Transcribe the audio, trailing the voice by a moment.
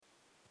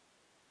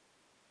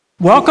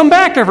Welcome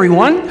back,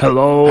 everyone.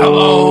 Hello.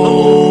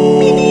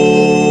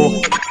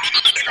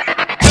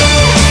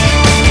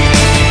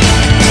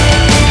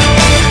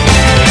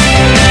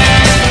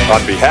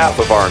 On behalf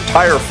of our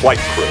entire flight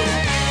crew,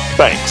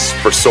 thanks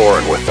for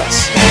soaring with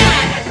us.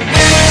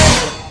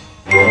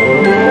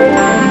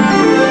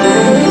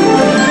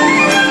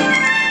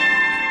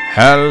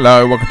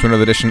 Hello, welcome to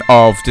another edition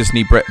of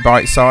Disney Brit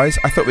Bite Size.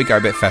 I thought we'd go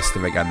a bit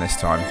festive again this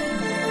time.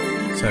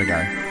 So we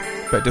go.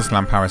 But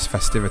Disneyland Paris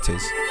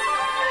festivities.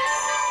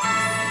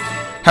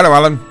 Hello,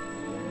 Alan.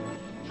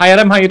 Hi,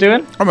 Adam. How you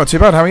doing? I'm not too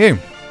bad. How are you?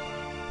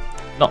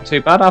 Not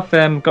too bad. I've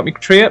got my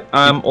tree up.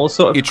 All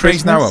sort of Your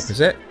tree's now up, is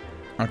it?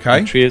 Okay.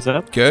 My tree is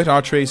up. Good.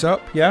 Our tree's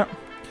up. Yeah.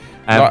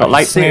 I've got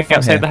lights see it from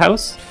outside here. the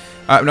house.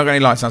 I've not got any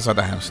lights outside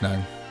the house.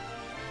 No.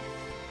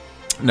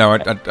 No, I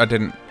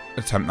didn't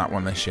attempt that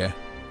one this year.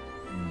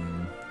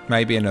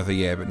 Maybe another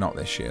year, but not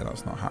this year.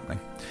 That's not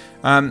happening.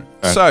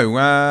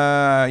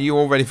 So, you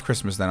all ready for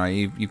Christmas then, are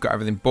you? You've got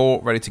everything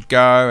bought, ready to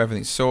go,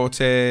 everything's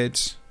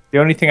sorted. The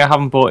only thing I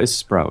haven't bought is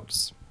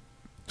sprouts.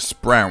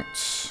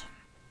 Sprouts.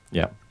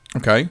 Yeah.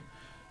 Okay.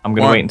 I'm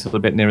going to wait until a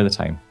bit nearer the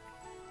time.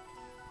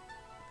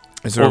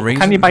 Is there a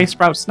reason? Can you buy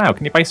sprouts now?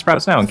 Can you buy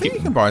sprouts now? I And think keep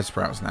you can buy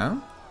sprouts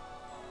now.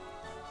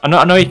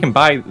 I know you can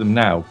buy them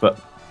now, but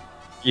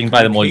you can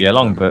buy them all year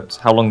long, but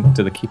how long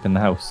do they keep in the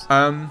house?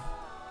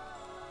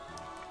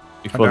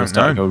 Before they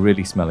start to go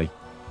really smelly.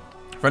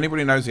 If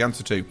anybody knows the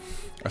answer to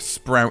a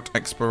sprout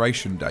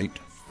expiration date,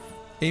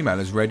 email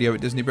us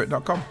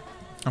radio@disneybrit.com.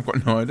 I've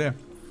got no idea.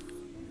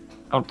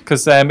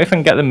 Because if I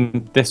can get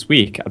them this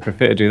week, I'd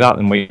prefer to do that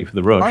than wait for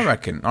the rush. I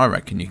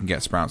reckon you can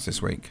get sprouts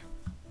this week.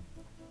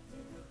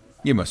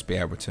 You must be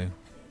able to.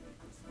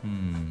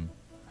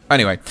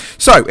 Anyway,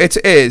 so it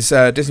is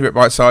Disney Brit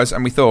Bite Size,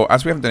 and we thought,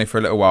 as we haven't done it for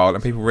a little while,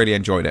 and people really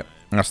enjoyed it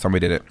last time we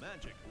did it,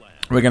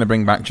 we're going to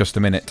bring back Just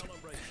a Minute.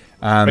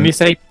 When you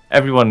say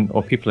everyone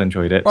or people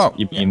enjoyed it,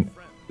 you mean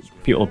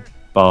people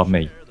bar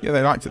me? Yeah,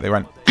 they liked it. They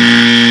went,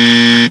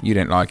 you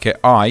didn't like it.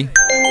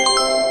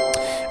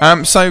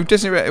 So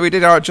Disney, we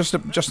did our just a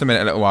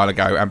minute a little while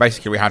ago, and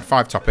basically we had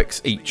 5 topics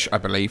each, I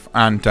believe,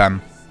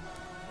 and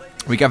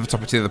we gave the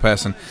topic to the other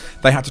person.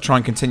 They had to try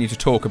and continue to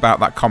talk about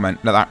that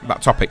comment,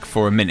 that topic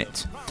for a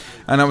minute,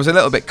 and I was a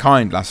little bit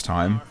kind last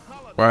time,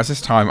 whereas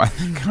this time I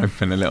think I've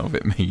been a little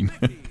bit mean.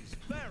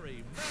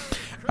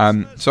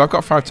 So I've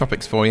got 5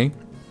 topics for you,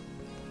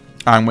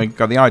 and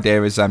the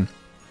idea is we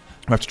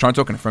have to try and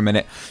talk on it for a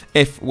minute.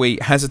 If we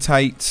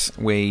hesitate,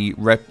 we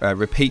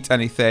repeat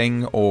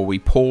anything, or we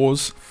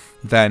pause,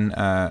 then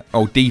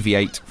or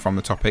deviate from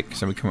the topic,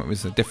 so we come up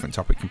with a different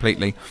topic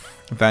completely,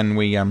 then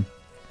we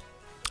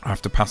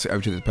have to pass it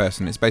over to the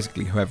person. It's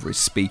basically whoever is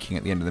speaking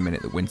at the end of the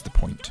minute that wins the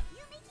point.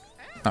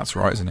 That's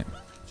right, isn't it?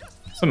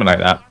 Something like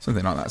that.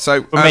 Something like that.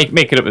 So we'll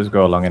make it up as we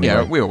go along anyway.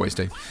 Yeah, we always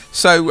do.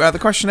 So the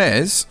question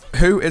is,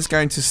 who is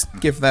going to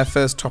give their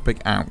first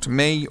topic out?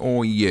 Me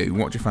or you?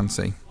 What do you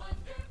fancy?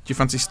 Do you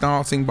fancy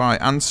starting by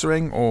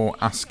answering or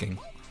asking?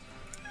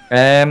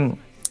 I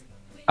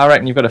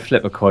reckon you've got to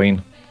flip a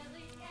coin.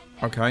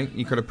 Okay,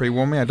 you could have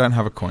pre-warned me. I don't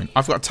have a coin.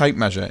 I've got a tape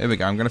measure. Here we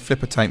go. I'm going to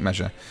flip a tape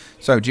measure.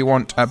 So, do you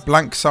want a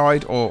blank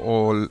side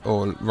or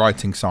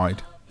writing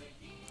side?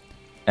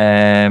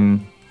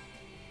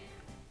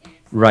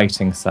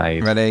 Writing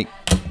side. Ready?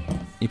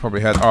 You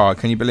probably heard. Oh,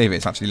 can you believe it?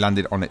 It's actually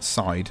landed on its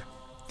side.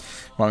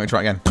 Well, I'm going to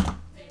try it again.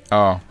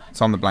 Oh,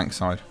 it's on the blank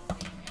side.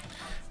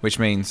 Which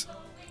means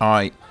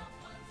I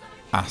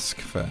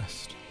ask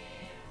first.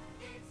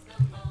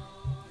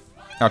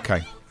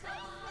 Okay.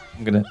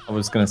 I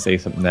was gonna say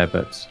something there,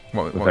 but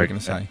what were you going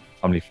to say?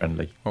 Family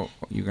friendly. What,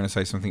 you were going to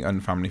say something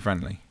unfamily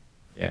friendly?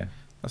 Yeah.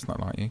 That's not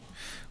like you.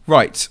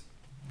 Right.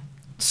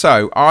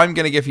 So I'm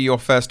going to give you your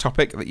first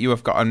topic that you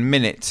have got a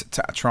minute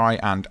to try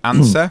and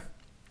answer.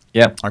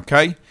 Yeah.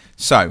 Okay.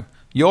 So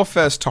your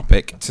first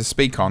topic to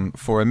speak on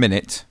for a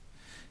minute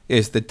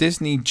is the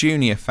Disney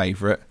Junior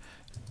favourite,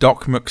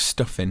 Doc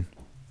McStuffin.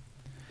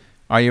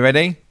 Are you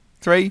ready?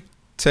 3,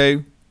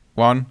 2,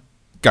 1,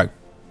 go.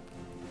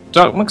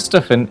 Doc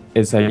McStuffin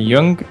is a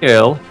young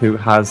girl who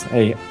has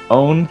a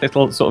own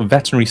little sort of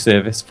veterinary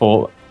service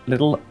for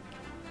little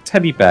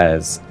teddy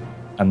bears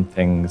and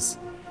things.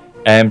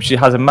 She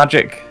has a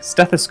magic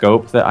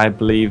stethoscope that I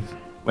believe,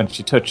 when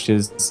she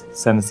touches,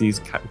 sends these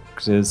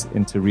characters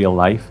into real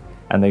life,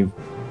 and they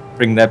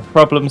bring their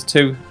problems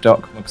to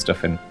Doc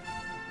McStuffin.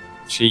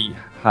 She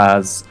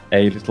has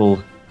a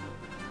little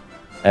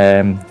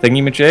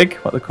thingy-majig,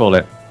 what do they call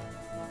it?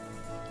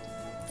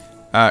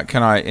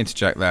 Can I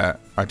interject there?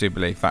 I do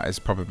believe that is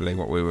probably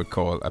what we would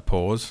call a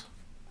pause.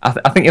 I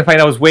think you'll find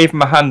I was waving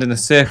my hand in a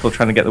circle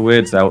trying to get the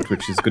words out,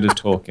 which is good as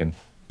talking.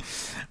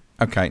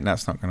 Okay,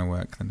 that's not going to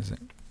work then, is it?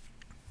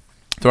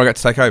 Do I get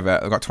to take over?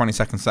 I've got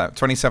 27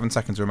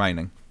 seconds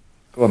remaining.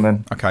 Go on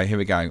then. Okay, here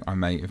we go. I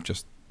may have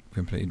just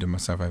completely done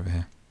myself over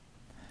here.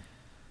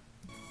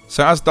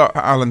 So as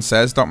Alan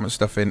says, Doc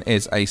McStuffin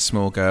is a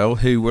small girl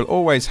who will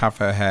always have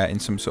her hair in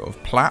some sort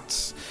of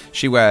plaits.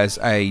 She wears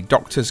a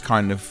doctor's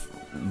kind of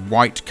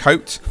white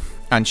coat,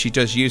 and she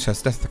does use her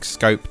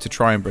stethoscope to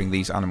try and bring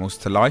these animals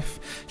to life.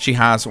 She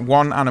has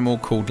one animal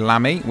called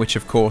Lammy, which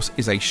of course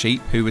is a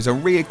sheep, who is a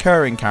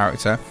reoccurring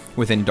character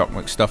within Doc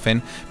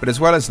McStuffin. But as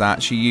well as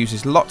that, she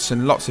uses lots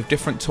and lots of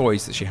different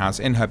toys that she has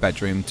in her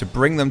bedroom to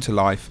bring them to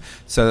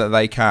life so that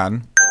they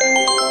can...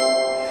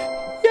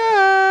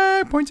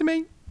 Yeah, point to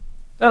me.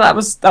 No, that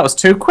was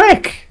too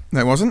quick.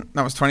 No, it wasn't.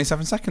 That was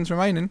 27 seconds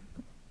remaining.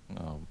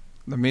 Oh,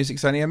 The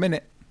music's only a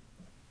minute.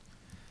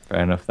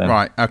 fair enough then.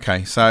 Right,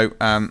 okay, so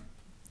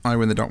I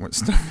win the Doc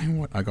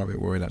McStuffin. I got a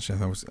bit worried, actually.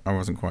 I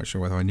wasn't quite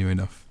sure whether I knew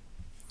enough.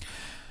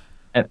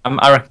 And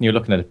I reckon you're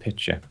looking at a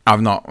picture.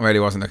 I've not, really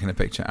wasn't looking at a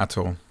picture at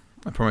all.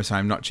 I promise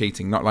I'm not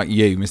cheating, not like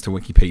you, Mr.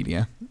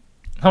 Wikipedia.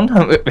 I'm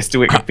not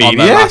Mr. Wikipedia. On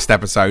the last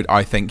episode,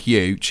 I think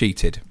you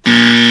cheated.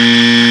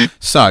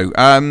 So,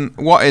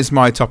 what is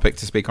my topic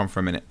to speak on for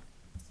a minute?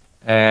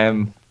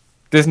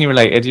 Disney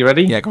related. You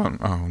ready? Yeah, go on.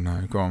 Oh,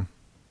 no, go on.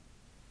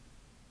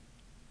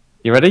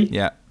 You ready?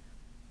 Yeah.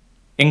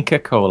 Inca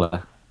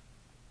Cola.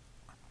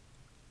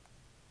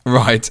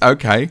 Right,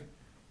 okay.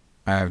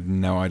 I have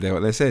no idea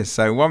what this is.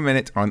 So 1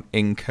 minute on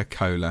Inca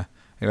Cola.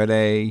 You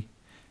ready?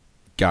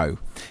 Go.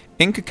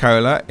 Inca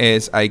Cola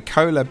is a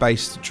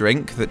cola-based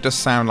drink that does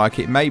sound like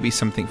it may be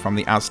something from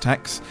the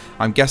Aztecs.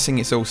 I'm guessing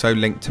it's also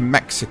linked to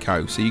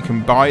Mexico, so you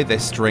can buy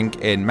this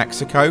drink in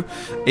Mexico.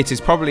 It is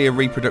probably a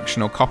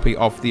reproduction or copy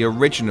of the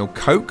original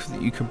Coke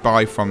that you could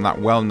buy from that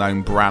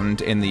well-known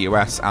brand in the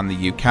US and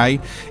the UK.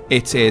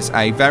 It is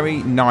a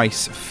very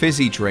nice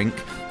fizzy drink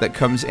that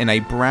comes in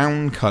a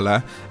brown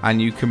colour,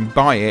 and you can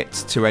buy it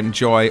to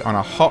enjoy on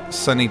a hot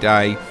sunny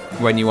day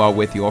when you are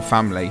with your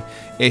family.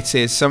 It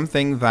is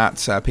something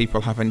that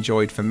people have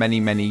enjoyed for many,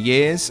 many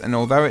years, and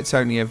although it's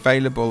only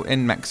available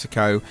in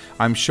Mexico,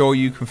 I'm sure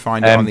you can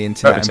find it on the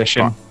internet.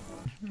 Repetition.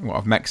 What,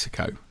 of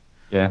Mexico?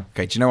 Yeah.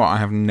 Okay, do you know what? I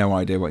have no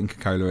idea what Inca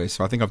Cola is,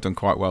 so I think I've done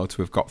quite well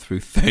to have got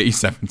through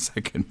 37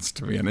 seconds,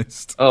 to be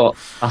honest. Oh,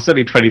 that's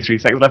only 23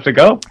 seconds left to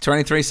go.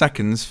 23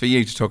 seconds for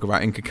you to talk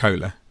about Inca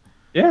Cola.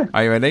 Yeah.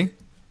 Are you ready?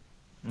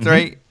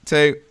 3,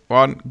 2,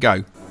 1,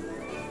 go.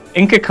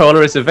 Inca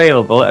Cola is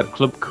available at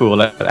Club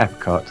Cool at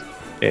Epcot.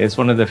 It is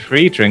one of the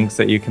free drinks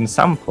that you can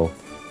sample.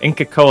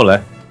 Inca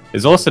Cola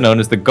is also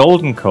known as the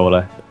Golden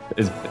Cola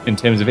in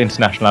terms of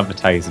international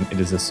advertising. It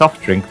is a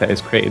soft drink that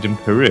is created in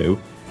Peru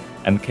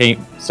and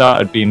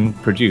started being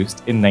produced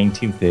in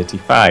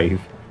 1935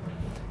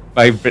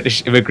 by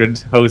British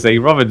immigrant Jose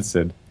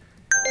Robinson.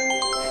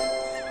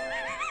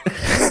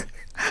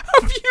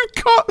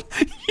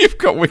 You've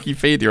got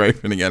Wikipedia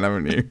open again,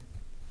 haven't you?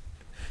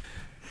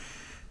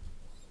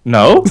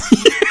 No.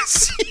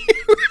 Yes,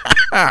 you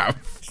have.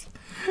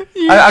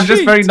 I'm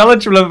just very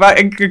knowledgeable about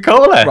Inca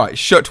Cola. Right,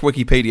 shut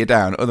Wikipedia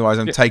down, otherwise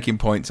I'm taking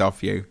points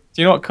off you.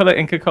 Do you know what colour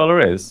Inca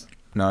Cola is?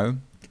 No.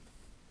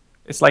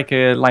 It's like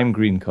a lime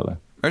green colour.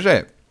 Is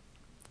it?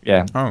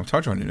 Yeah. Oh, I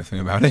told you I knew nothing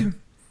about it.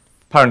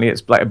 Apparently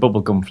it's like a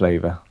bubblegum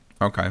flavour.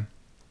 Okay.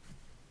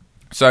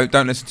 So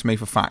don't listen to me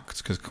for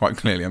facts, because quite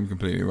clearly I'm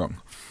completely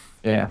wrong.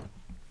 Yeah.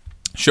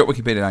 Shut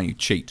Wikipedia down, you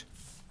cheat.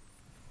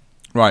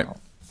 Right.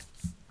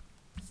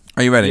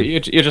 Are you ready?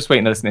 You're just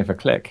waiting to listen if I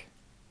click.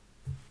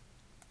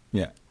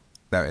 Yeah,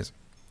 there it is.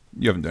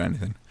 You haven't done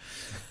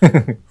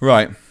anything.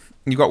 Right.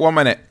 You've got 1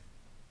 minute.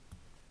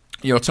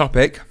 Your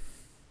topic,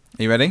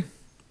 are you ready?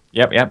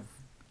 Yep.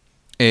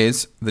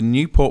 Is the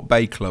Newport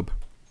Bay Club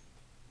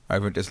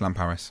over at Disneyland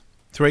Paris.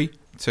 3,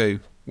 2,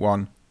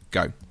 1,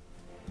 go.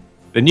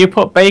 The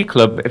Newport Bay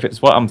Club, if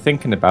it's what I'm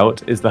thinking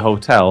about, is the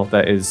hotel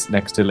that is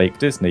next to Lake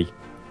Disney,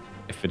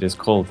 if it is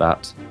called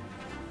that.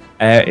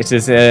 It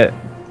is a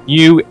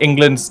New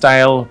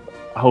England-style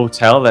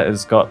hotel that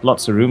has got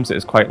lots of rooms. It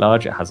is quite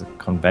large. It has a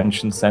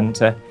convention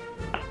centre.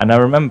 And I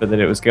remember that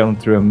it was going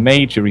through a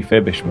major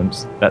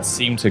refurbishment that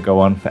seemed to go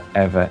on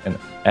forever and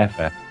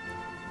ever.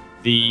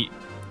 The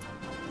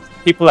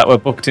people that were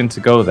booked in to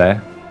go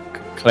there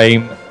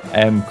claim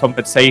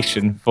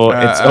compensation for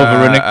its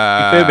overrunning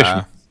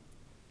refurbishment.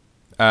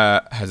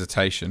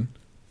 Hesitation.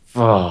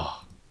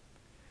 Oh.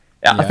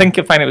 Yeah, I think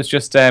you'll find it was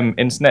just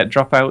internet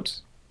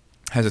dropout.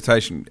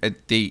 Hesitation.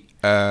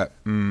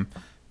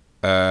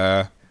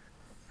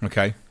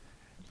 Okay.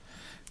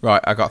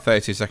 Right, I got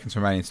 32 seconds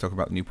remaining to talk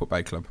about the Newport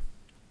Bay Club.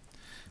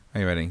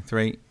 Are you ready?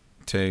 3,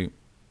 2,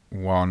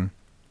 1.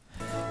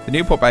 The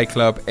Newport Bay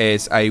Club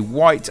is a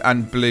white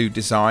and blue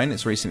design.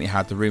 It's recently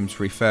had the rooms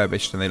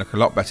refurbished and they look a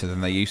lot better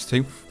than they used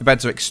to. The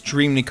beds are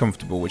extremely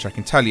comfortable, which I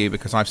can tell you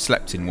because I've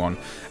slept in one,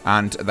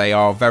 and they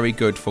are very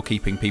good for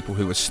keeping people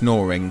who are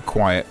snoring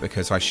quiet,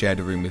 because I shared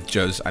a room with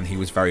Juz and he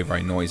was very,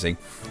 very noisy.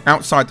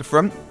 Outside the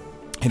front,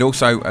 it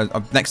also,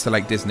 next to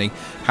Lake Disney,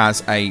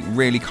 has a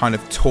really kind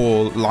of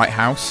tall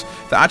lighthouse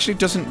that actually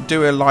doesn't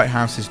do a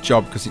lighthouse's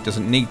job because it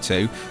doesn't need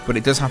to, but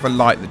it does have a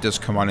light that does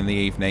come on in the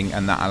evening,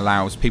 and that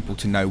allows people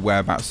to know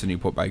whereabouts the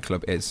Newport Bay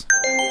Club is.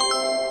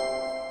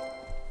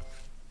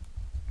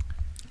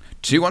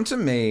 Do you want to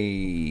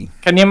me?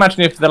 Can you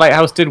imagine if the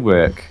lighthouse did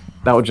work?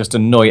 That would just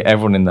annoy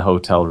everyone in the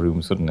hotel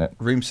rooms, wouldn't it?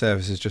 Room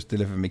service has just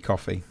delivered me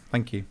coffee.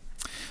 Thank you.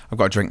 I've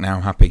got a drink now.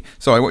 I'm happy.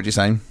 Sorry, what were you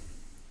saying?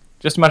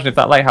 Just imagine if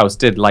that lighthouse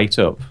did light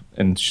up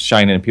and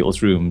shine in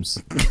people's rooms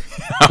annoyed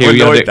they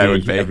would periodically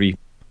be. every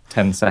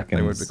 10 seconds.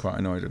 They would be quite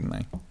annoyed, wouldn't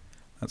they?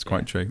 That's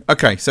quite true.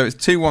 Okay, so it's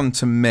 2-1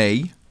 to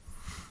me.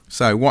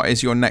 So what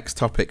is your next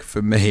topic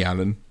for me,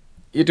 Alan?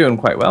 You're doing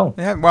quite well.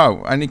 Yeah,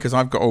 well, only because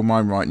I've got all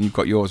mine right and you've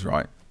got yours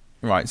right.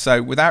 Right,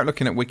 so without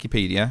looking at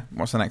Wikipedia,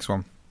 what's the next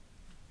one?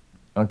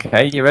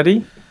 Okay, you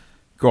ready?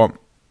 Go on.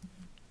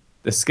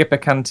 The Skipper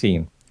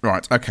Canteen.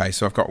 Right, okay,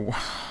 so I've got...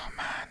 Oh,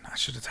 man, I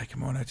should have taken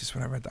more notice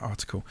when I read that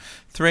article.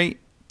 3,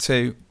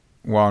 2,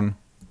 1...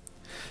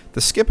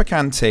 The Skipper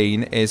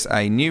Canteen is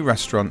a new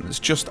restaurant that's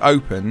just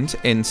opened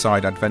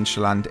inside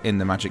Adventureland in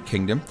the Magic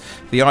Kingdom.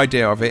 The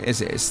idea of it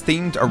is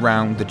themed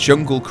around the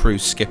Jungle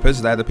Cruise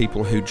skippers. They're the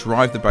people who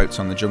drive the boats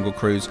on the Jungle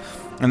Cruise.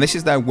 And this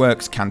is their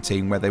works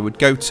canteen where they would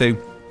go to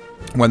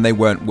when they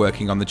weren't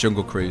working on the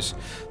Jungle Cruise.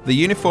 The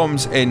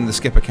uniforms in the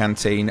Skipper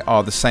Canteen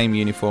are the same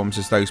uniforms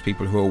as those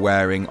people who are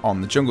wearing on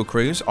the Jungle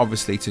Cruise,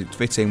 obviously to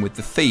fit in with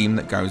the theme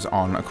that goes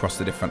on across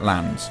the different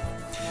lands.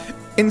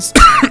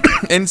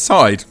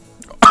 Inside...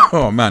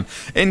 Oh man,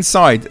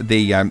 inside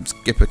the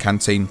Skipper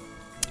Canteen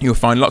you'll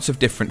find lots of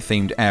different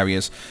themed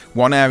areas.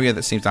 One area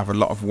that seems to have a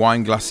lot of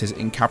wine glasses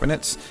in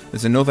cabinets.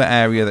 There's another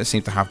area that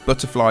seems to have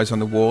butterflies on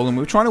the wall, and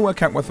we're trying to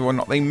work out whether or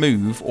not they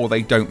move or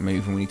they don't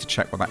move, and we need to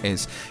check what that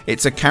is.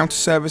 It's a counter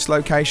service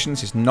location,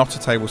 it's not a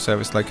table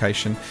service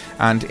location,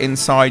 and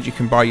inside you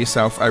can buy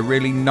yourself a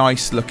really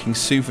nice looking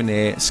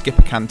souvenir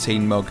Skipper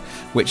Canteen mug,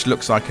 which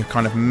looks like a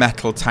kind of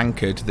metal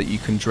tankard that you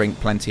can drink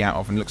plenty out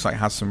of, and looks like it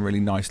has some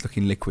really nice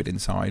looking liquid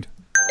inside.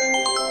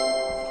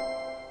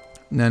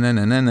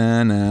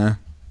 No.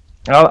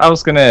 I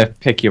was going to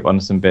pick you up on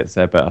some bits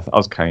there, but I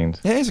was kind.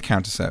 Yeah, it is a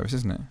counter service,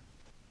 isn't it?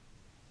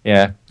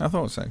 Yeah. I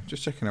thought so.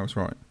 Just checking I was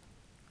right.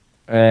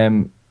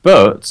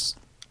 But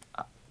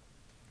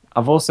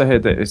I've also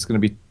heard that it's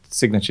going to be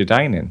signature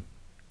dining.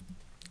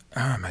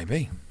 Ah,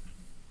 maybe.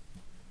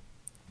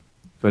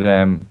 But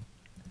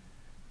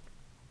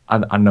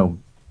I know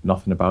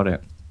nothing about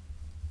it.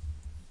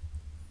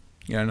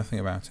 You know nothing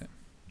about it?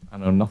 I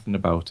know nothing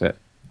about it,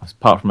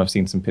 apart from I've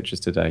seen some pictures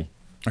today.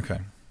 Okay,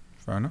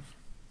 fair enough.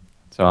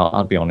 So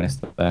I'll be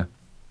honest there.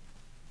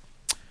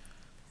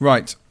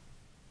 Right.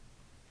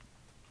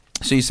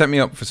 So you set me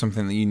up for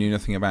something that you knew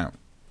nothing about.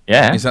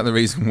 Yeah. Is that the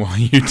reason why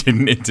you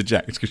didn't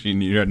interject? Because you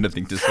knew you had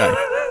nothing to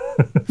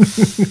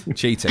say?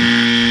 Cheating.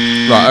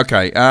 Right,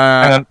 okay.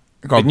 Hang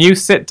on. The new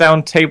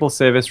sit-down table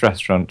service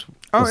restaurant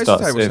will it's a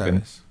start table serving.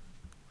 service.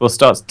 We'll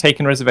start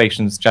taking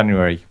reservations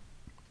January.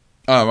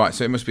 Oh, right.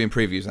 So it must be in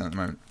previews then at the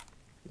moment.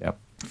 Yep.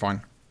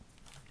 Fine.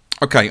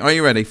 Okay, are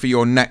you ready for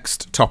your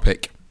next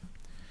topic?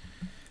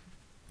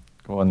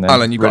 Go on then.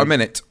 Alan, you've got a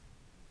minute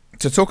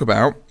to talk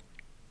about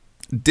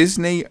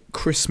Disney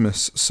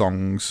Christmas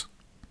songs.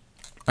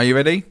 Are you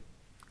ready?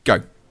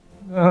 Go.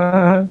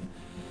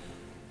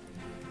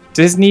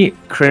 Disney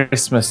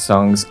Christmas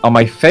songs are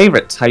my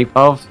favourite type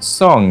of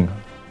song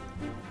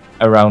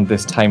around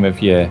this time of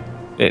year.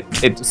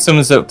 It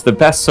sums up the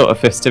best sort of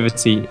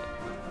festivity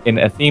in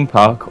a theme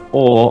park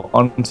or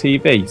on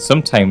TV.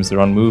 Sometimes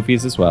they're on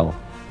movies as well.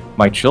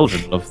 My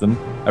children love them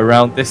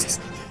around this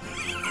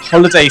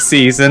holiday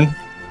season.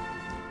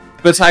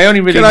 But I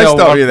only really Can know... I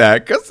stop you there?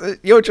 Because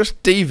you're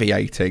just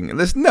deviating.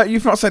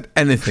 You've not said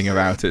anything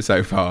about it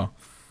so far.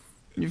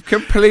 You've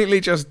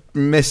completely just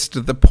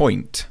missed the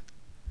point.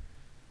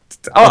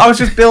 I was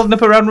just building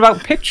up a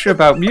roundabout picture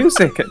about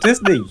music at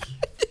Disney.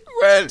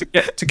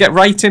 To get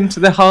right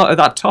into the heart of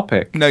that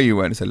topic. No, you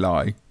weren't. It's a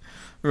lie.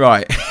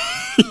 Right.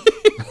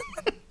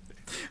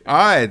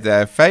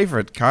 The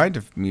favourite kind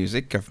of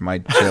music of my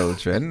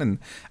children, and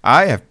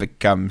I have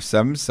become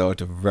some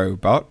sort of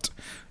robot.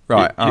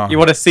 Right. You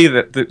want to see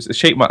the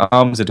shape my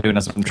arms are doing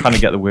as I'm trying to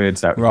get the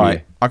words out. Right.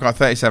 Here. I've got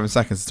 37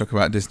 seconds to talk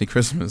about Disney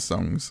Christmas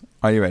songs.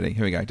 Are you ready?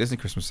 Here we go. Disney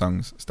Christmas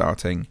songs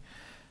starting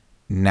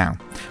now.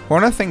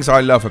 One of the things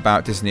I love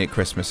about Disney at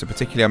Christmas, and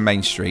particularly on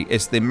Main Street,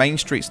 is the Main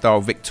Street style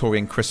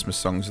Victorian Christmas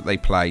songs that they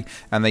play,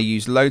 and they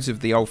use loads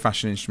of the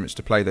old-fashioned instruments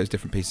to play those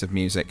different pieces of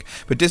music.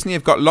 But Disney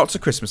have got lots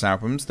of Christmas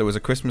albums. There was a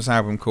Christmas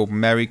album called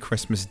Merry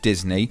Christmas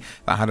Disney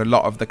that had a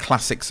lot of the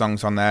classic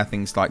songs on there,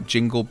 things like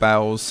Jingle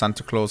Bells,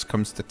 Santa Claus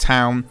Comes to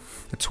Town,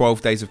 the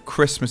 12 Days of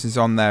Christmas is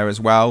on there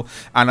as well,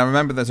 and I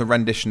remember there's a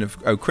rendition of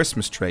Oh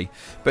Christmas Tree.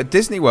 But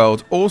Disney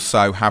World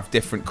also have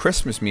different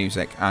Christmas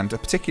music, and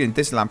particularly in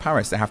Disneyland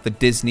Paris they have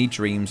the Disney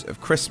Dreams of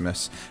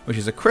Christmas, which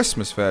is a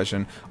Christmas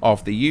version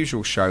of the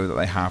usual show that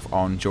they have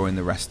on during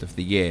the rest of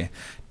the year.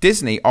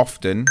 Disney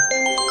often...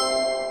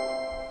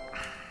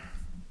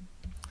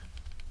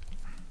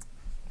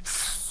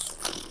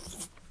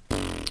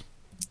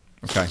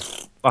 Okay.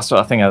 That's what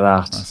I think of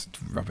that. That's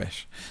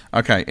rubbish.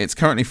 Okay, it's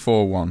currently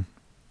 4-1.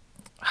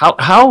 How?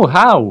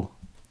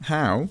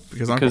 How?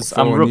 Because I've got Because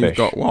 4 I'm and rubbish. you've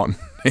got 1.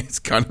 It's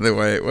kind of the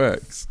way it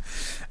works.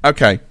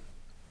 Okay.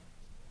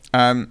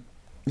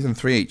 You've done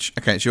 3 each.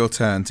 Okay, it's your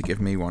turn to give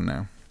me one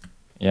now.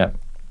 Yeah.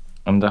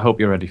 And I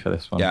hope you're ready for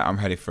this one. Yeah, I'm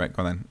ready for it.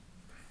 Go on then.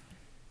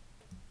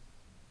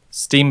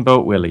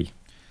 Steamboat Willie.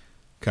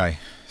 Okay.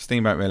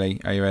 Steamboat Willie,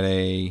 are you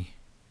ready?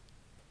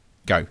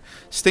 Go.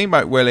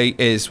 Steamboat Willie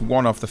is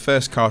one of the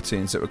first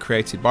cartoons that were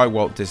created by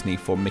Walt Disney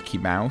for Mickey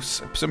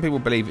Mouse. Some people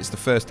believe it's the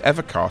first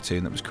ever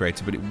cartoon that was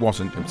created, but it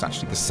wasn't. It was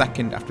actually the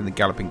second after the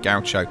Galloping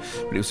Gaucho,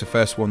 but it was the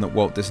first one that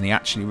Walt Disney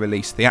actually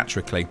released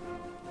theatrically.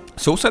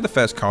 It's also the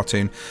first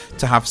cartoon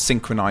to have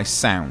synchronized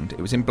sound.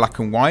 It was in black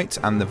and white,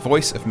 and the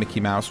voice of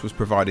Mickey Mouse was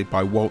provided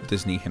by Walt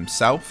Disney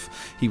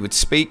himself. He would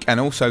speak and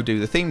also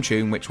do the theme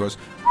tune, which was...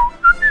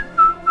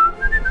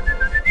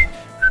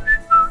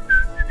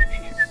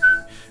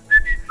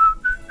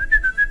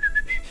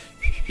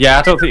 Yeah,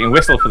 I don't think you can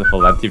whistle for the full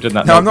length. You've done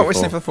that. No, I'm not before.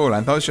 whistling for the full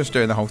length. I was just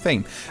doing the whole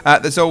theme.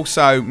 There's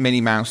also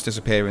Minnie Mouse does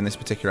appear in this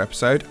particular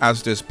episode,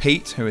 as does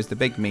Pete, who is the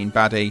big mean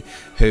baddie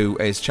who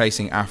is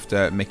chasing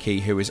after Mickey,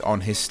 who is on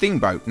his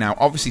steamboat. Now,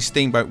 obviously,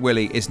 Steamboat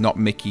Willie is not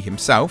Mickey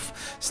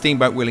himself.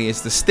 Steamboat Willie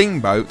is the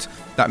steamboat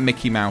that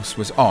Mickey Mouse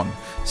was on.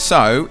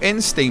 So,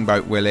 in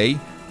Steamboat Willie,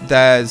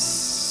 there's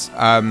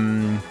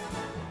some,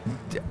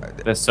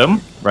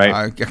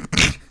 right?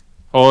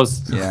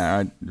 Pause. Yeah,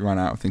 I ran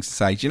out of things to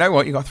say. Do you know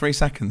what? You got 3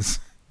 seconds.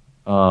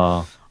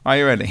 Oh. Are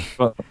you ready?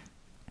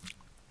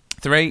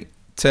 3,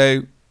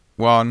 2,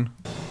 1.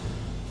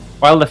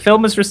 While the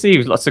film has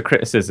received lots of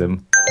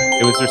criticism,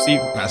 it was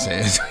received... That's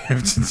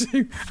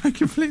it. I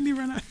completely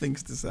ran out of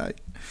things to say.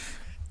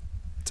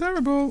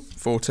 Terrible.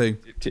 4-2.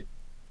 Do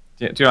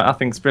you know what I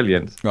think's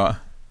brilliant? Right.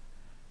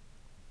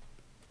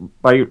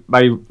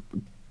 My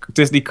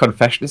Disney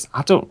confession is,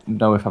 I don't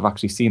know if I've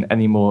actually seen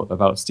any more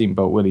about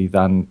Steamboat Willie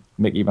than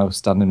Mickey Mouse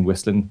standing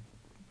whistling.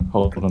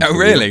 Hold on. Oh,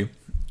 really?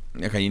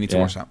 Okay, you need to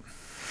watch that.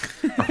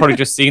 I've probably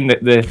just seen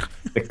the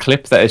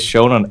clip that is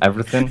shown on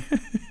everything.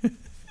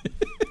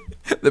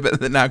 The bit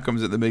that now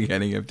comes at the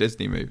beginning of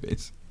Disney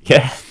movies.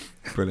 Yeah.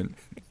 Brilliant.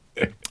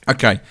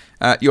 Okay,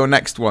 your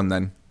next one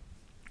then.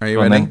 Are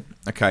you ready?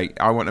 Okay,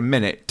 I want a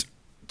minute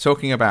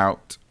talking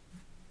about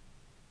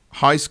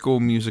High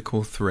School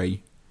Musical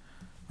 3.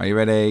 Are you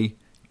ready?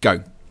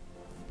 Go.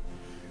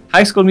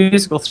 High School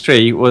Musical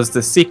 3 was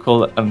the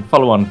sequel and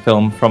follow-on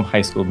film from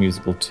High School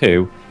Musical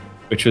 2,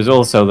 which was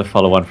also the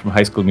follow-on from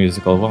High School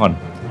Musical 1.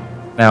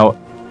 Now,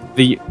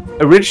 the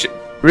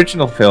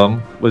original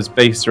film was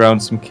based around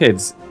some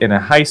kids in a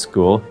high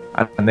school,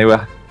 and they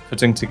were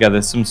putting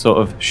together some sort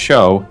of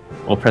show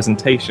or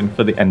presentation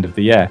for the end of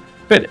the year.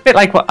 Bit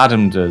like what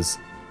Adam does,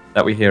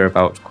 that we hear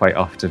about quite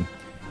often.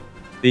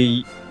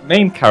 The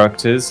main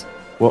characters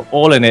were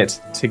all in it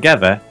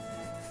together,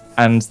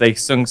 and they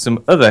sung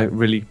some other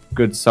really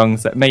good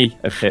songs that may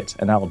have hit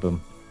an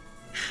album.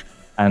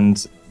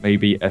 And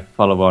maybe a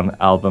follow-on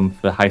album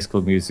for High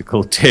School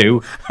Musical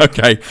 2.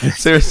 Okay,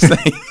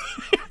 seriously.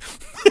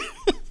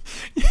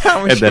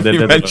 How much have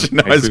you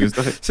mentioned High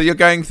School? So you're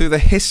going through the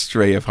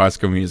history of High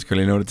School Musical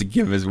in order to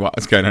give us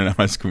what's going on in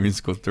High School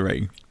Musical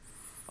 3.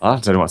 I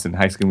don't know what's in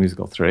High School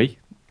Musical 3.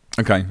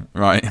 Okay,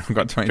 right. I've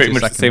got 22 seconds. Pretty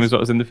much the same as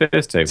what was in the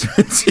first two.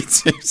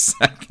 22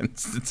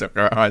 seconds to talk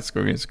about High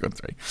School Musical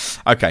 3.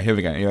 Okay, here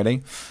we go. You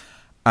ready?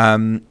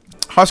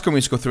 High School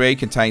Musical 3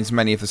 contains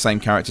many of the same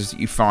characters that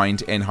you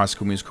find in High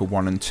School Musical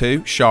 1 and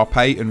 2.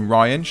 Sharpay and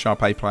Ryan.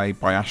 Sharpay played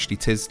by Ashley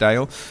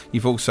Tisdale.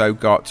 You've also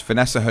got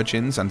Vanessa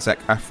Hudgens and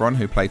Zac Efron,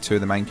 who play two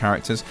of the main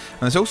characters.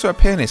 And there's also a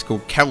pianist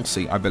called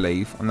Kelsey, I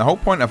believe. And the whole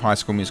point of High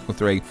School Musical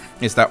 3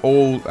 is they're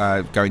all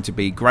going to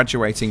be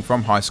graduating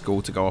from high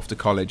school to go off to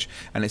college.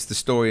 And it's the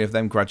story of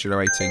them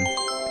graduating.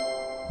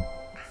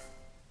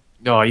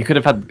 Oh, you could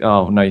have had...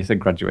 Oh, no, you said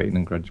graduating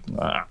and graduating.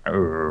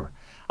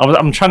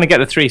 I'm trying to get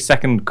the 3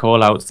 second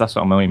call outs. That's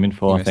what I'm aiming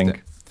for, I think.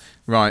 It.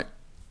 Right.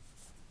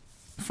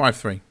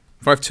 5-3.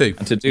 5-2.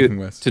 And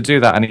to do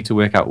that, I need to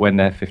work out when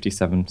their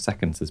 57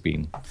 seconds has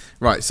been.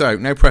 Right, so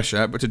no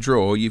pressure, but to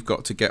draw, you've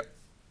got to get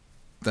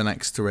the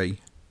next 3.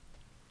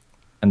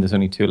 And there's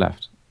only 2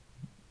 left.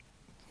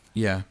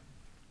 Yeah.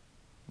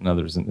 No,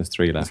 there isn't. There's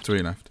 3 left.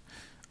 There's 3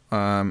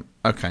 left.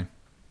 Okay.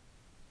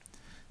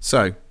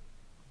 So,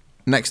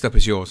 next up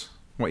is yours.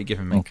 What are you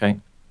giving me? Okay.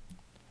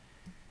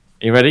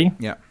 Are you ready?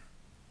 Yeah.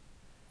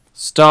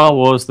 Star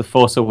Wars The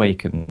Force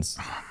Awakens.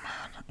 Oh,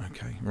 man.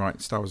 Okay,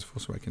 right. Star Wars The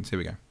Force Awakens. Here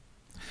we go.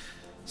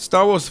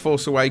 Star Wars The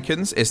Force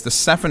Awakens is the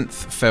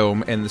 7th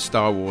film in the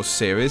Star Wars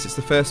series. It's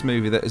the first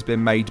movie that has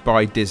been made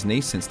by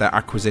Disney since their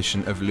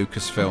acquisition of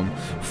Lucasfilm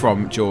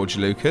from George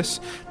Lucas.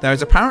 There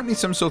is apparently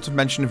some sort of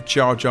mention of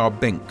Jar Jar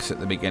Binks at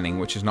the beginning,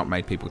 which has not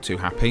made people too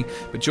happy.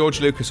 But George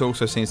Lucas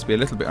also seems to be a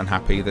little bit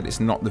unhappy that it's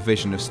not the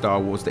vision of Star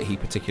Wars that he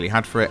particularly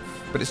had for it.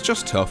 But it's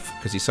just tough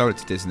because he sold it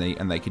to Disney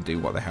and they can do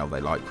what the hell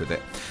they like with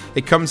it.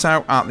 It comes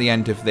out at the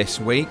end of this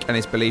week and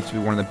is believed to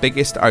be one of the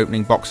biggest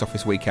opening box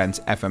office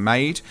weekends ever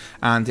made.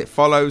 And it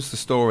follows the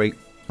story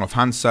of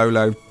Han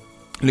Solo,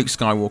 Luke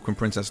Skywalker and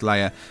Princess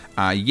Leia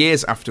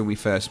years after we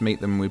first meet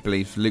them. We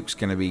believe Luke's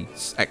going to be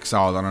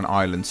exiled on an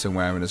island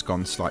somewhere and has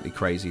gone slightly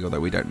crazy,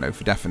 although we don't know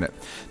for definite.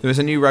 There is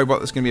a new robot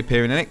that's going to be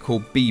appearing in it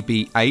called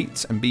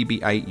BB-8, and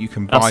BB-8 you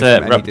can buy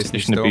from any Disney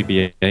store. Of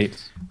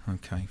BB-8.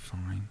 Okay,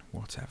 fine,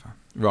 whatever.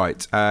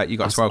 Right, you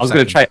got 12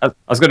 seconds. I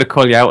was going to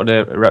call you out on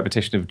a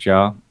repetition of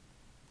Jar.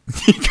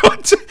 You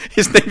got to,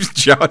 His name's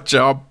Jar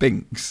Jar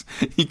Binks.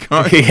 You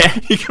can't. Yeah.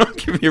 You can't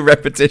give me a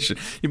repetition.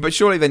 But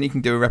surely then you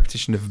can do a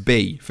repetition of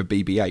B for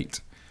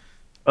BB-8.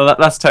 Well,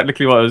 that's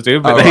technically what I was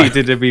doing, but Oh, then right.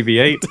 you did a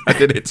BB-8. I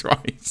did it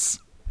twice.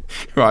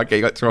 Right, okay,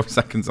 you got 12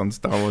 seconds on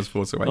Star Wars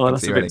Force Awakens. Oh,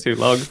 that's a You bit ready? too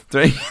long.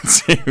 3,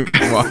 2,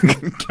 1,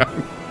 go.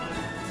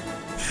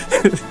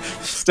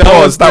 Star Pause,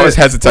 Wars that was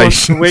The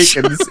hesitation. Force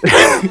Awakens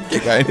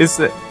Keep going.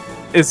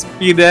 it's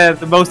been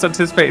the most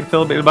anticipated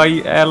film in my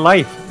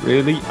life,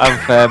 really.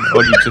 I've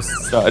only just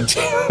started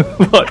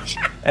to watch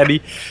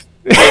any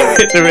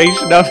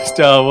iteration of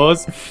Star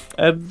Wars,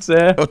 and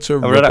Utter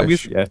I've run out of rubbish.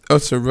 music, yeah.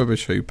 Utter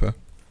rubbish, Hooper.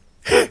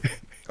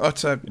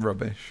 Utter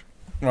rubbish.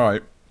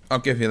 Right, I'll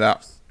give you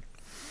that.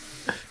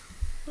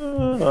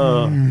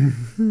 Oh.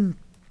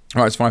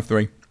 Right, it's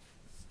 5-3.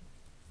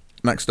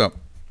 Next up.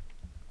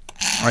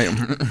 Right.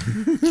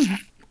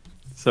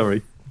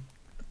 Sorry.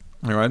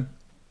 All right.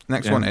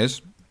 Next Yeah. one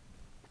is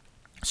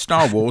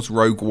Star Wars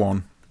Rogue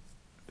One.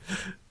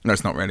 No,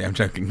 it's not really. I'm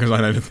joking because I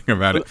know nothing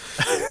about it.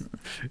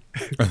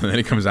 And then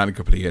it comes out in a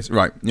couple of years.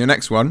 Right. Your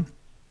next one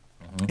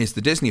is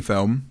the Disney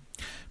film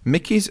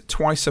Mickey's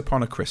Twice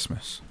Upon a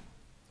Christmas.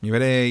 You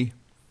ready?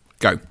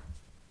 Go.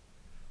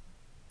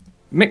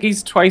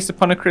 Mickey's Twice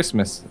Upon a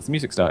Christmas. Has the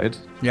music started?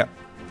 Yep.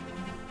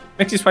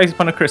 Mickey's Twice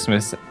Upon a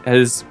Christmas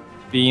has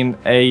been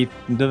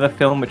another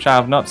film which I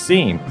have not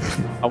seen.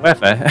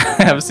 However,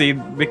 I have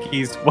seen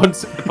Mickey's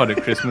Once Upon a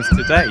Christmas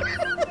Today,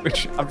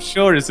 which I'm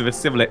sure is of a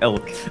similar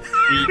ilk.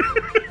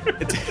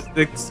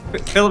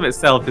 The film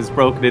itself is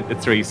broken into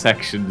 3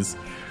 sections.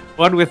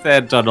 One with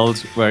Donald,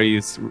 where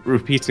he's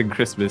repeating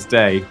Christmas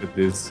Day with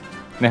his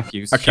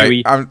nephews, Okay.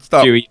 Huey,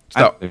 Stop. Huey,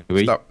 Stop. and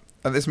Louie. Stop.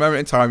 At this moment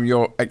in time,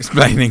 you're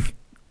explaining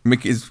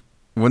Mickey's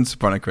Once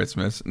Upon a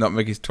Christmas, not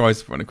Mickey's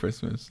Twice Upon a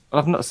Christmas.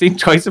 Well, I've not seen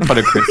Twice Upon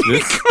a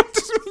Christmas. What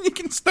does it mean you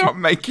can start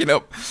making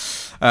up?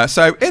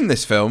 So in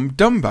this film,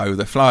 Dumbo,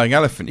 the flying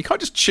elephant, you can't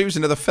just choose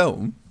another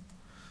film.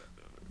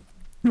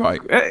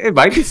 Right. It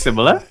might be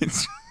similar.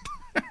 It's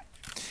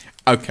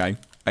okay.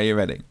 Are you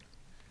ready?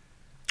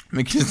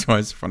 Mickey's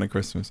Twice Upon a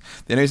Christmas.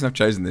 The only reason I've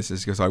chosen this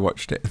is because I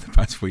watched it in the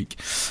past week.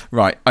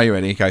 Right. Are you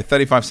ready? Okay.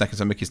 35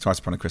 seconds on Mickey's Twice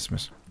Upon a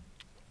Christmas.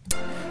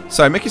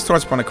 So, Mickey's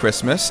Twice Upon a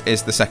Christmas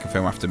is the second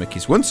film after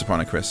Mickey's Once Upon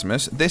a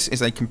Christmas. This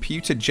is a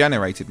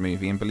computer-generated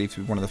movie and believed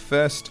to be one of the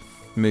first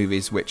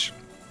movies which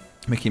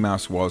Mickey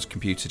Mouse was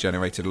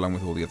computer-generated along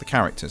with all the other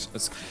characters.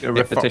 It's a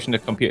repetition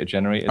of computer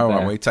generated. Oh, there.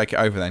 well, we take it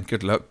over then.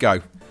 Good luck.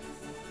 Go.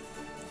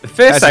 The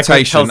first segment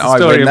Hesitation, tells the I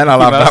story win, of then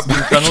Mickey I'll have Mouse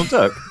that and Donald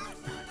Duck,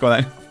 Go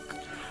on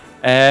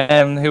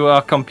then. who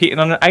are competing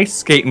on an ice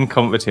skating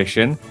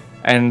competition.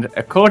 And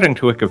according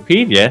to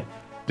Wikipedia,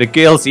 the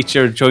girls each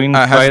are joined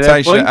by their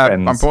Hesitation.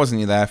 boyfriends. I'm pausing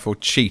you there for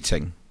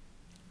cheating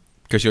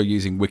because you're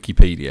using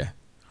Wikipedia.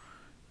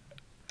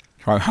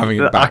 I'm having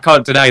it I back.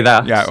 can't deny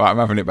that. Yeah, right, I'm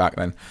having it back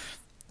then.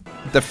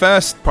 The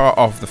first part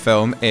of the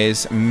film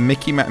is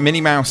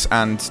Minnie Mouse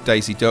and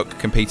Daisy Duck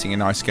competing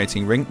in an ice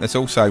skating rink. There's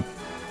also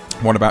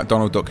one about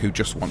Donald Duck who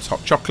just wants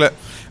hot chocolate.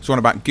 There's one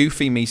about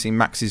Goofy meeting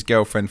Max's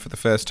girlfriend for the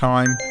first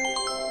time.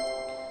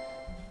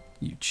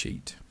 You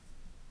cheat.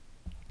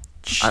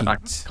 I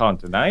can't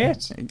deny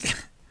it.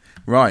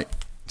 Right,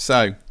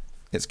 so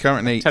it's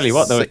currently. Tell you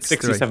what, though, it's 6-3.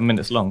 67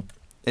 minutes long.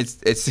 It's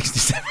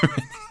 67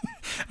 minutes.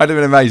 I'd have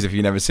been amazed if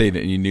you'd never seen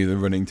it and you knew the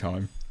running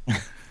time.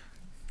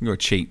 You're a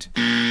cheat.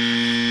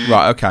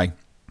 Right, okay.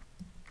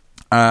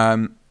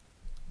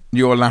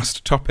 Your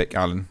last topic,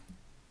 Alan.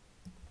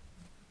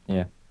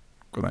 Yeah.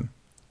 Go then.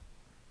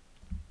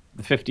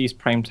 The 50s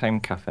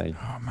Primetime Cafe.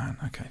 Oh, man.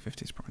 Okay,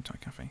 50s Primetime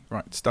Cafe.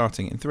 Right,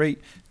 starting in 3,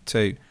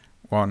 2,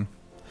 1.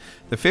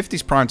 The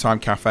 50s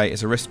Primetime Cafe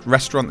is a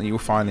restaurant that you will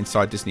find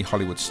inside Disney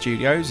Hollywood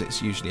Studios.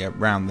 It's usually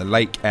around the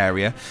lake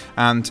area,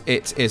 and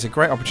it is a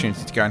great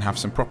opportunity to go and have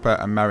some proper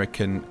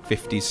American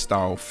 50s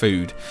style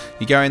food.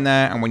 You go in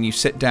there, and when you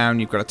sit down,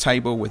 you've got a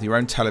table with your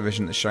own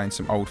television that's showing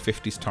some old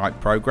 50s type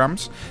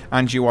programs,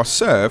 and you are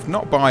served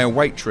not by a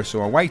waitress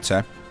or a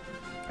waiter.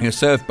 You're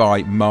served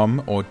by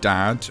mum or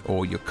dad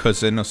or your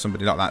cousin or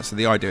somebody like that. So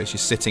the idea is you're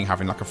sitting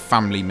having like a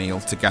family meal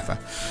together.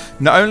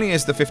 Not only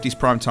is the 50s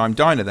Primetime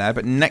Diner there,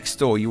 but next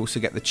door you also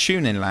get the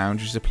Tune-In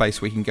Lounge, which is a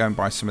place where you can go and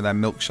buy some of their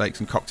milkshakes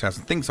and cocktails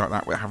and things like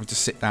that without having to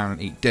sit down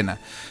and eat dinner.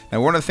 Now,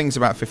 one of the things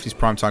about 50s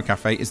Primetime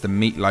Cafe is the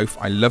meatloaf.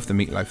 I love the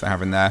meatloaf they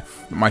have in there.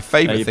 But my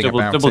favourite thing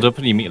about doubled it... up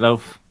on your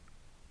meatloaf.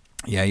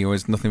 Yeah, you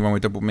always nothing wrong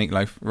with double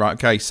meatloaf. Right,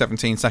 okay,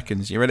 17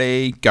 seconds. You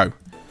ready? Go.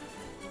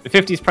 The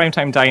 50s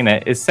Primetime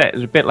Diner is set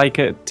a bit like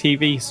a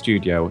TV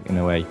studio in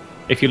a way.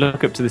 If you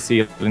look up to the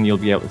ceiling, you'll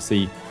be able to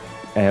see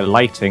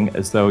lighting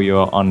as though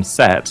you're on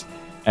set,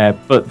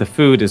 but the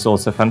food is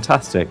also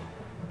fantastic.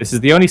 This is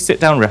the only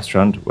sit-down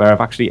restaurant where I've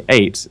actually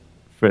ate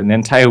for an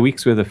entire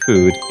week's worth of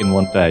food in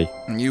one day.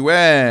 You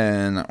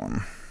win that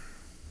one.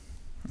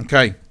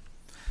 Okay,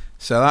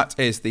 so that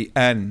is the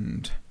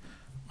end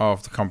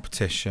of the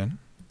competition.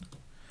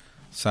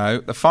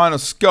 So the final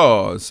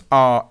scores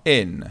are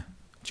in.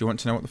 Do you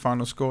want to know what the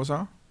final scores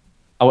are?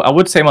 I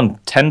would say I'm on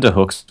tender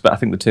hooks, but I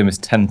think the term is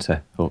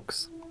tenter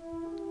hooks.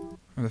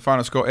 And the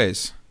final score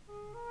is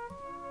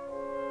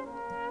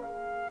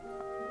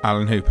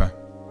Alan Hooper.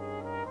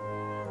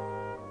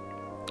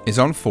 is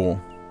on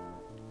 4.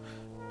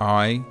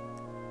 I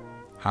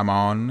am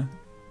on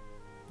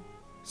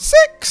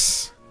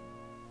 6.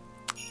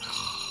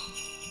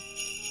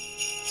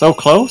 So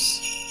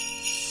close.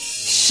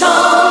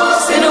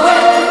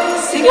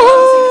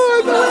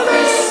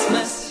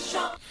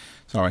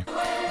 Sorry.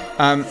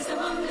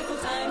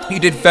 You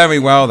did very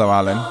well, though,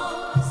 Alan.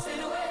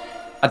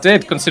 I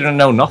did, considering I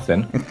know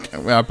nothing.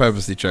 Well, I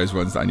purposely chose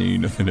ones that I knew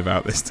nothing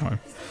about this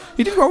time.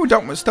 You did well with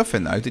Doc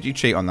McStuffin, though. Did you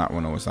cheat on that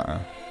one, or was that a...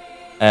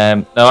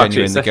 No,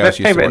 actually, it's a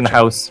favourite in the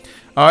house.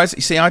 Oh,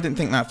 see, I didn't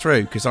think that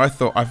through, because I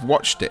thought I've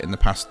watched it in the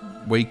past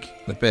week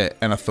a bit,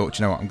 and I thought,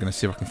 you know what, I'm going to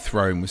see if I can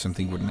throw him with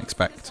something you wouldn't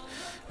expect.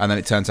 And then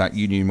it turns out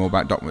you knew more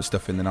about Doc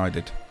McStuffin than I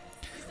did.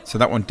 So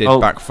that one did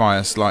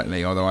backfire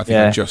slightly, although I think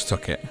I just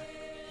took it.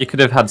 You could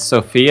have had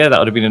Sophia, that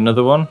would have been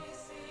another one.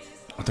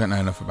 I don't know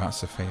enough about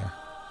Sophia.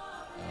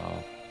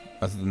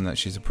 Other than that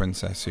she's a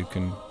princess who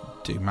can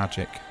do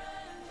magic.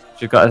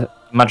 She's got a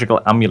magical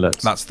amulet.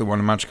 That's the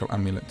one, a magical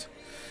amulet.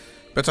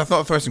 But I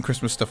thought I'd throw some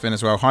Christmas stuff in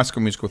as well. High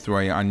School Musical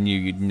 3 I knew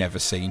you'd never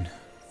seen.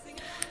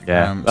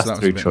 Yeah, so that was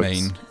a bit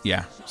mean.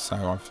 Yeah,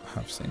 so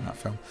I've seen that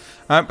film.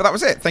 But that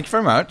was it. Thank you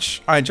very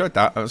much. I enjoyed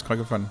that. That was quite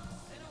good fun.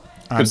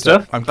 Good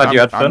stuff. I'm glad you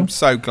had fun. I'm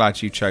so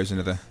glad you chose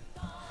another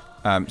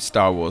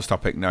Star Wars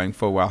topic, knowing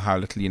full well how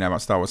little you know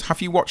about Star Wars.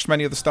 Have you watched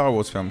many of the Star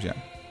Wars films yet?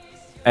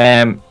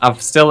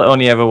 I've still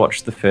only ever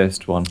watched the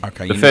first one.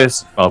 Okay. The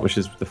first, which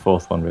is the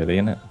fourth one, really,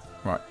 isn't it?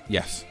 Right.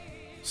 Yes.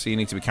 So you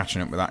need to be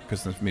catching up with that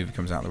because the movie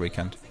comes out the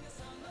weekend.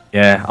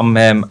 Yeah, I'm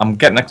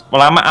getting.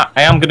 I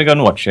am going to go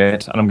and watch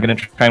it, and I'm going to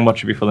try and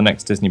watch it before the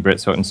next Disney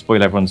Brit, so I can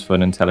spoil everyone's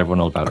fun and tell everyone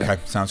all about it.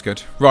 Okay, sounds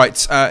good.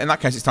 Right. In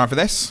that case, it's time for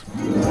this.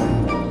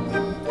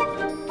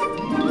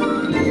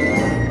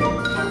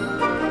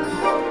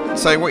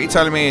 So what you're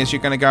telling me is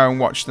you're going to go and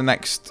watch the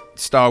next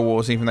Star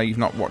Wars, even though you've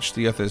not watched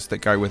the others that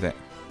go with it.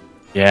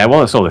 Yeah,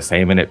 well, it's all the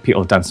same, isn't it?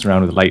 People dancing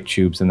around with light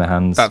tubes in their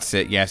hands. That's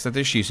it. Yes, they're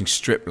just using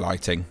strip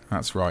lighting.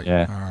 That's right.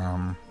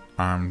 Yeah.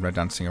 And they're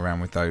dancing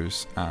around with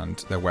those, and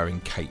they're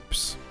wearing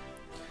capes.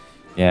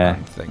 Yeah.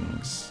 And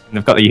things. And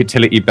they've got the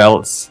utility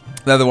belts.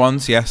 They're the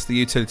ones. Yes, the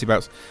utility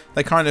belts.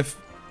 They kind of,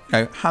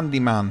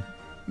 handyman,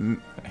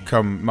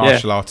 come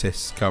martial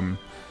artists, come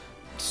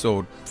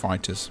sword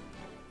fighters.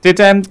 Did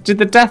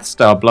the Death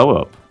Star blow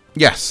up?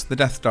 Yes, the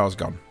Death Star's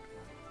gone.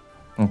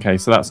 Okay,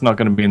 so that's not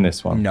going to be in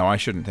this one. No, I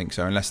shouldn't think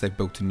so, unless they've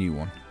built a new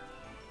one.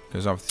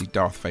 Because obviously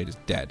Darth Vader's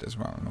dead as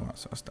well, and all that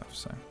sort of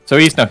stuff. So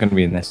he's not going to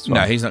be in this one?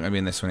 No, he's not going to be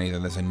in this one either.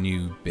 There's a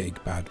new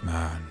big bad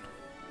man.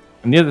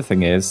 And the other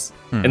thing is,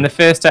 in the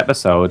first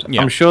episode,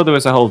 I'm sure there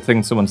was a whole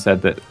thing someone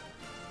said that,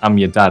 I'm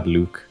your dad,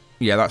 Luke.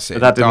 Yeah, that's it.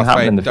 But that didn't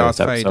happen in the first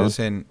episode. Vader's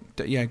in...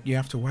 Yeah, you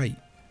have to wait.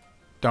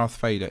 Darth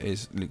Vader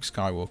is Luke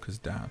Skywalker's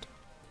dad.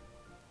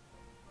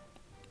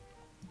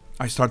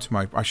 I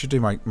should do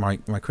my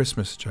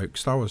Christmas joke,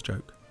 Star Wars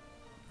joke.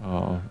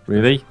 Oh,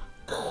 really?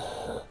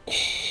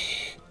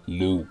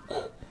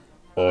 Luke,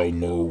 I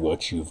know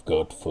what you've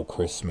got for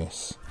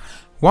Christmas.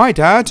 Why,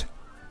 Dad?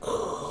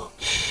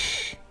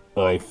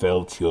 I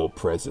felt your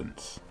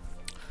presence.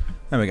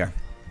 There we go.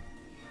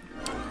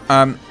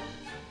 At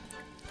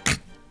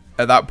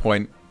that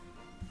point,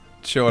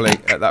 surely,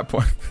 there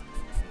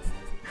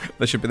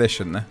should be this,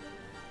 shouldn't there?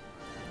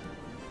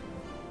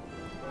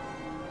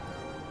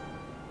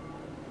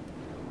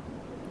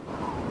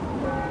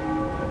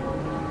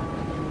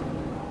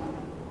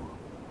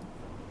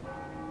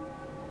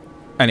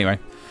 Anyway,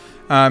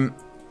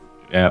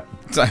 yeah.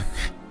 So,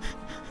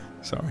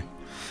 sorry.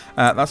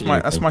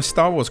 That's my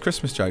Star Wars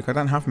Christmas joke. I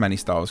don't have many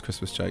Star Wars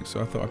Christmas jokes,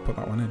 so I thought I'd put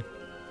that one in.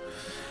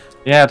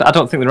 Yeah, I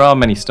don't think there are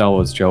many Star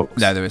Wars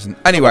jokes. No, there isn't.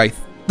 Anyway,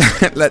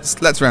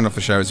 let's round off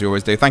the show as we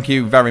always do. Thank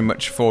you very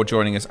much for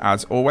joining us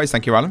as always.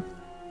 Thank you, Alan.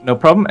 No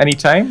problem,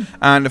 anytime.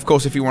 And of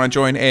course, if you want to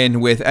join in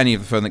with any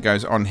of the fun that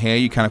goes on here,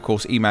 you can of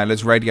course email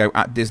us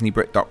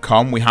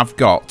radio@disneybrit.com. We have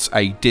got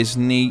a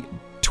Disney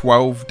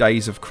 12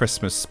 Days of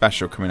Christmas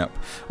special coming up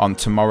on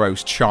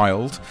Tomorrow's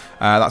Child.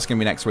 That's going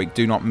to be next week.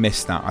 Do not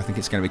miss that. I think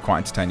it's going to be quite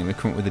entertaining. We're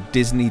coming up with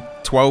a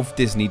 12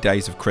 Disney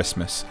Days of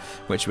Christmas,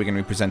 which we're going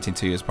to be presenting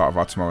to you as part of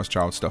our Tomorrow's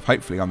Child stuff,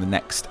 hopefully on the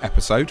next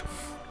episode.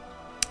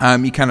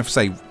 You can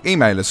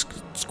email us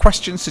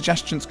questions,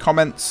 suggestions,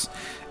 comments,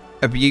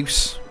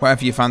 abuse,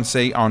 whatever you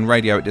fancy, on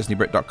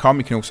radio@disneybrit.com.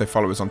 You can also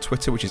follow us on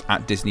Twitter, which is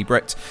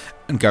 @DisneyBrit,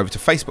 and go over to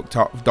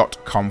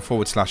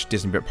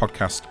facebook.com/DisneyBrit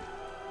podcast.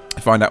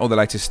 Find out all the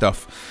latest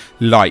stuff,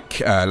 like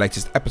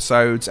latest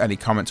episodes, any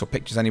comments or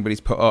pictures anybody's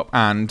put up,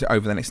 and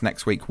over the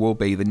next week will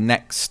be the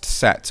next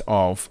set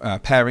of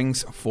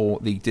pairings for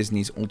the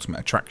Disney's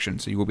Ultimate Attraction.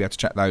 So you will be able to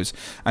check those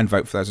and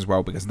vote for those as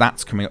well, because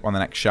that's coming up on the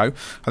next show.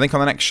 I think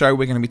on the next show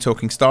we're going to be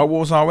talking Star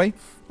Wars, are we?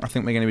 I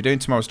think we're going to be doing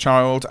Tomorrow's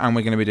Child, and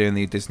we're going to be doing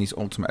the Disney's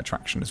Ultimate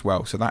Attraction as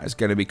well. So that is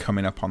going to be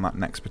coming up on that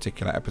next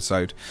particular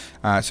episode.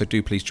 So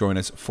do please join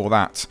us for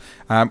that.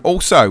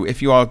 Also,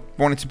 if you are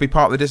wanting to be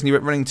part of the Disney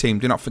Brit running team,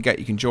 do not forget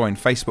you can join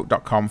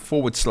facebook.com/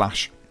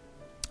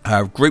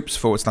 groups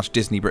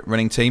 /Disney Brit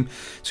Running Team.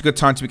 It's a good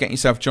time to be getting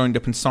yourself joined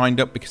up and signed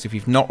up, because if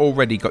you've not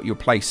already got your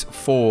place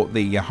for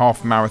the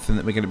half marathon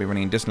that we're going to be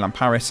running in Disneyland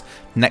Paris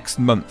next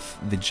month,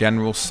 the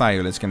general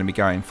sale is going to be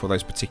going for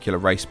those particular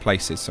race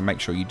places, so make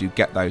sure you do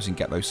get those and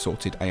get those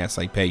sorted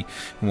ASAP, and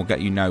we'll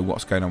get you know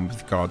what's going on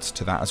with regards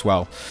to that as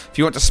well. If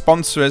you want to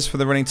sponsor us for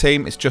the running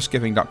team, it's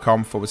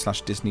justgiving.com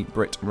 /Disney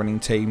Brit Running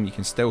Team. You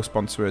can still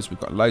sponsor us. We've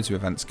got loads of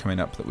events coming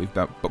up that we've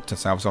booked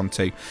ourselves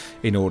onto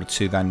in order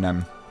to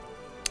then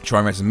try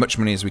and raise as much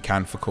money as we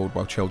can for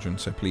Caldwell Children,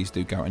 so please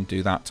do go and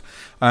do that.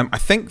 I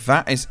think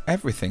that is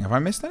everything. Have I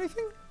missed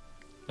anything?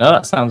 No,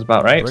 that sounds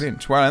about right.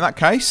 Brilliant. Well, in that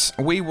case,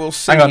 we will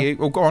see you...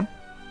 Oh, go on.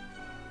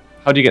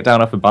 How do you get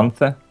down off a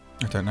bantha?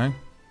 I don't know.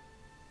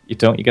 You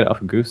don't, you get it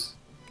off a goose.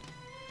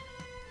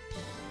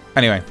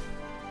 Anyway,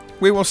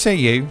 we will see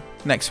you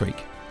next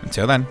week.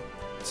 Until then,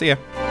 see ya.